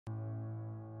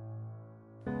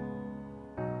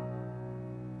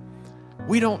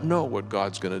We don't know what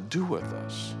God's going to do with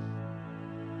us.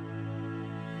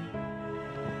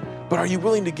 But are you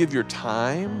willing to give your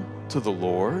time to the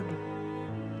Lord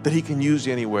that He can use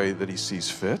you any way that He sees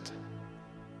fit?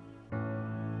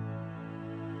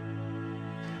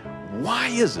 Why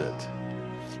is it,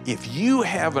 if you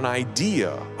have an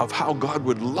idea of how God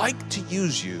would like to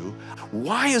use you,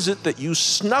 why is it that you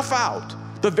snuff out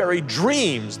the very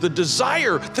dreams, the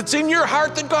desire that's in your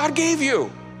heart that God gave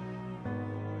you?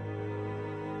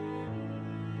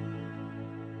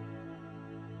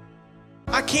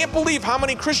 I can't believe how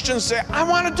many Christians say, I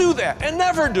want to do that, and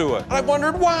never do it. And I've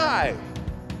wondered why.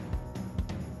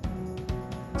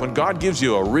 When God gives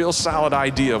you a real solid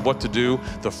idea of what to do,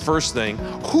 the first thing,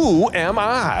 who am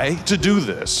I to do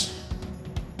this?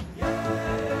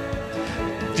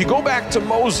 If you go back to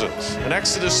Moses in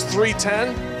Exodus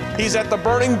 3:10, he's at the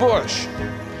burning bush.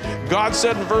 God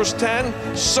said in verse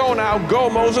 10, so now go,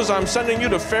 Moses, I'm sending you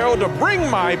to Pharaoh to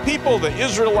bring my people, the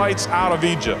Israelites, out of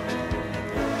Egypt.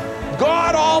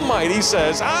 God Almighty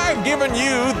says, I've given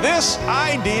you this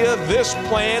idea, this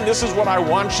plan, this is what I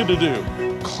want you to do.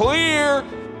 Clear,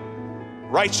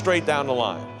 right straight down the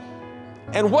line.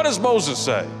 And what does Moses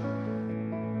say?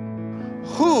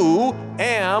 Who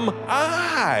am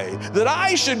I that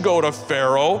I should go to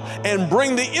Pharaoh and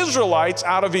bring the Israelites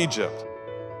out of Egypt?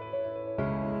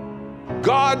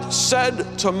 God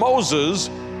said to Moses,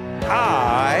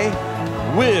 I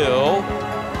will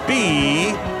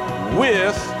be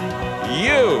with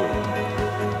you.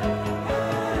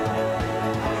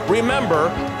 Remember,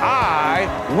 I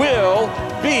will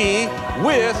be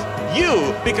with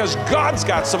you, because God's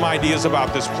got some ideas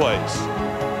about this place.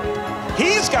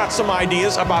 He's got some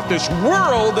ideas about this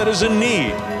world that is in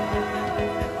need.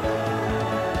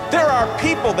 There are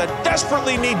people that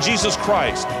desperately need Jesus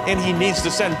Christ, and He needs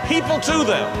to send people to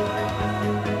them.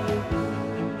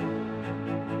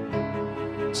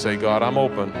 Say, God, I'm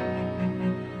open.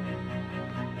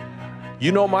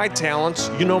 You know my talents,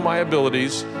 you know my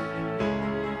abilities.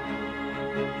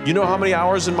 You know how many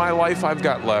hours in my life I've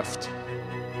got left.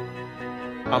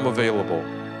 I'm available.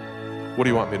 What do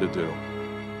you want me to do?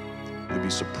 You'll be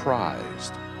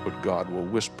surprised what God will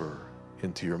whisper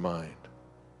into your mind.